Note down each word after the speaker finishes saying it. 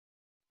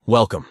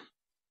Welcome.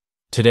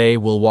 Today,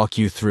 we'll walk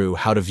you through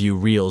how to view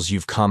Reels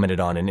you've commented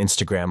on in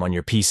Instagram on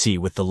your PC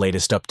with the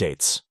latest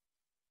updates.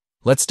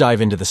 Let's dive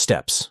into the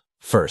steps.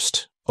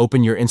 First,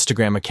 open your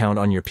Instagram account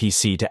on your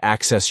PC to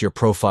access your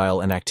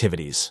profile and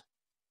activities.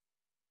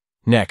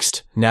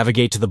 Next,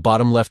 navigate to the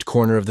bottom left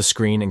corner of the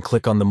screen and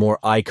click on the More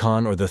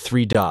icon or the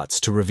three dots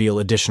to reveal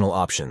additional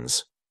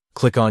options.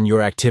 Click on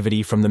Your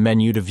Activity from the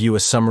menu to view a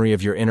summary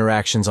of your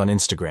interactions on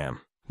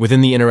Instagram.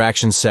 Within the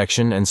Interactions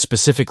section, and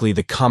specifically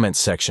the Comments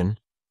section,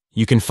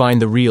 you can find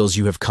the Reels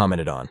you have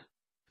commented on.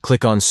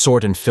 Click on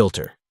Sort and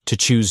Filter to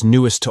choose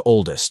newest to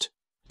oldest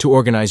to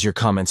organize your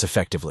comments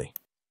effectively.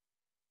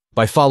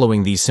 By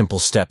following these simple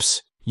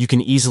steps, you can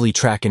easily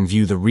track and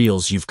view the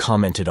Reels you've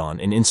commented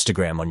on in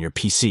Instagram on your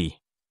PC.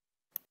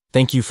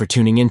 Thank you for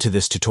tuning into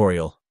this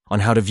tutorial on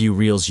how to view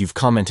Reels you've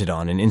commented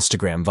on in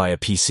Instagram via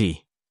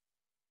PC.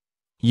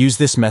 Use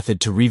this method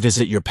to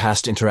revisit your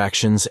past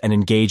interactions and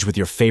engage with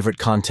your favorite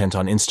content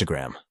on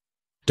Instagram.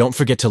 Don't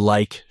forget to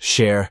like,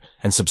 share,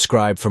 and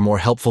subscribe for more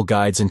helpful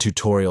guides and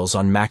tutorials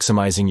on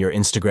maximizing your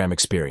Instagram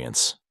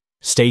experience.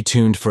 Stay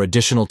tuned for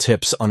additional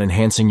tips on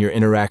enhancing your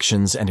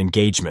interactions and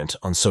engagement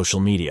on social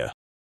media.